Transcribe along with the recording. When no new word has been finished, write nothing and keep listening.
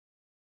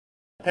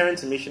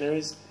Parents are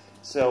missionaries,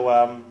 so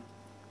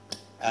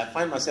I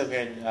find myself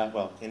here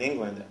in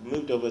England. I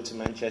moved over to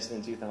Manchester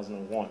in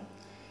 2001.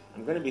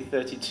 I'm going to be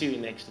 32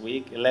 next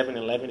week.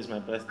 11/11 is my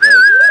birthday.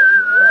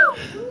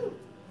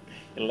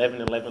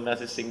 11/11,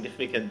 that's a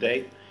significant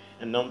date.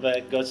 A number,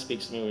 God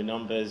speaks to me with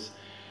numbers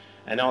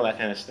and all that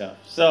kind of stuff.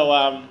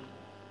 So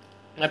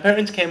my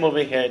parents came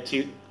over here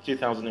to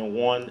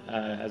 2001.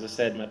 As I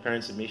said, my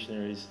parents are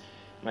missionaries.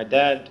 My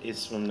dad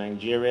is from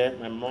Nigeria.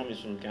 My mom is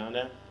from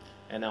Ghana.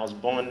 And I was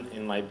born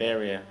in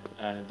Liberia.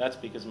 That's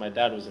because my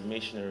dad was a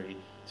missionary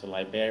to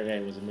Liberia.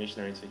 He was a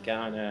missionary to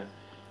Ghana.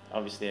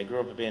 Obviously, I grew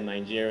up a bit in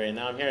Nigeria, and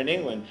now I'm here in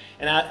England.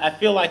 And I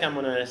feel like I'm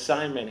on an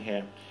assignment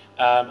here.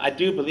 I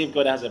do believe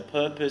God has a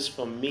purpose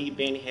for me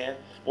being here.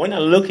 When I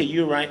look at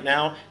you right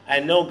now, I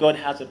know God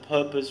has a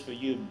purpose for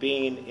you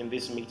being in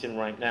this meeting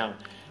right now.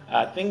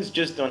 Things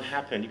just don't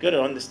happen. You've got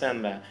to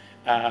understand that.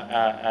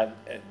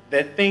 There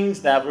are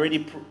things that have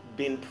already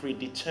been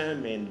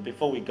predetermined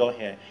before we got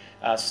here.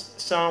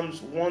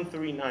 Psalms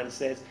 139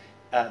 says,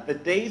 the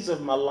days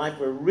of my life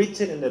were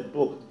written in a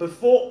book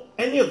before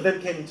any of them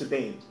came into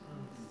being.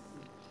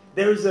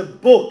 There is a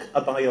book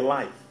about your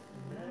life.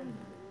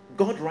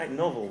 God writes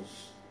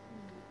novels.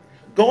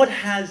 God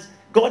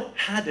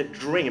had a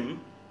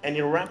dream and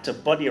he wrapped a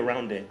body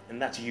around it,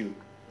 and that's you.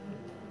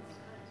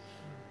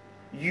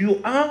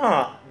 You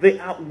are the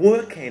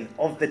outworking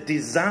of the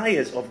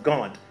desires of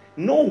God.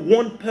 No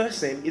one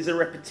person is a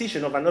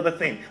repetition of another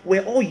thing.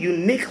 We're all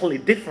uniquely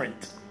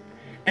different.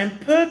 And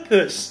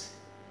purpose,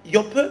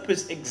 your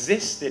purpose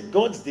existed.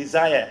 God's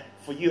desire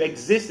for you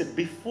existed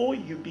before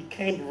you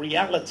became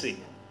reality.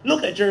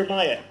 Look at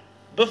Jeremiah.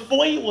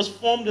 Before he was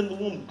formed in the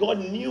womb, God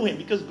knew him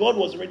because God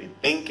was already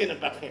thinking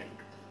about him.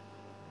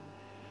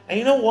 And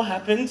you know what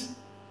happens?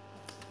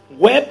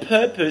 Where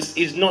purpose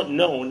is not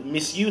known,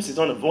 misuse is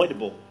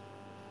unavoidable.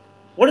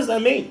 What does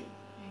that mean?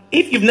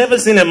 If you've never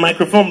seen a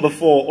microphone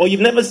before, or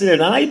you've never seen an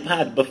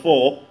iPad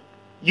before,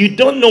 you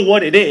don't know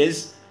what it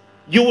is,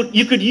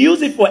 you could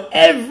use it for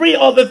every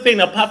other thing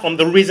apart from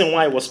the reason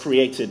why it was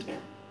created.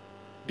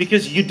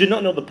 Because you do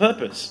not know the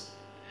purpose.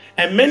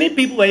 And many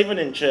people are even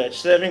in church,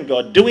 serving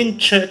God, doing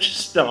church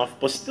stuff,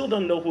 but still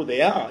don't know who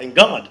they are in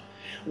God.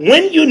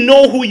 When you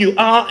know who you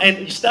are and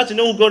you start to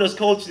know who God has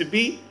called you to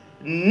be,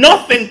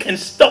 nothing can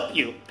stop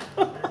you.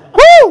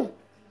 Woo!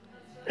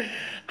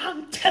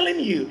 I'm telling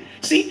you.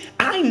 See,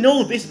 I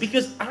know this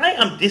because I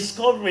am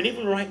discovering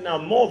even right now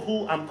more of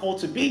who I'm called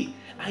to be.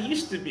 I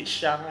used to be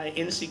shy,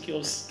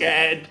 insecure,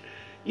 scared.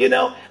 You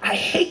know, I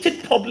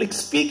hated public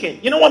speaking.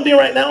 You know what I'm doing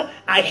right now?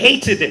 I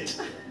hated it.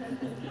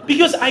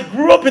 Because I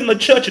grew up in the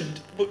church.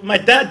 My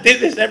dad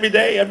did this every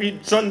day, every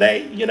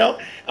Sunday, you know,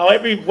 or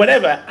every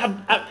whatever.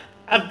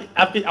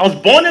 I was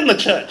born in the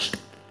church.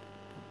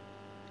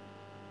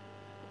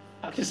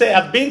 I can say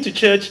I've been to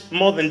church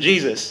more than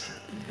Jesus.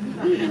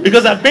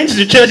 Because I've been to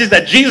the churches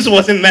that Jesus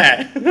wasn't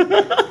there.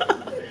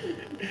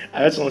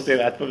 I just want to say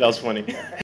that. I thought that was funny.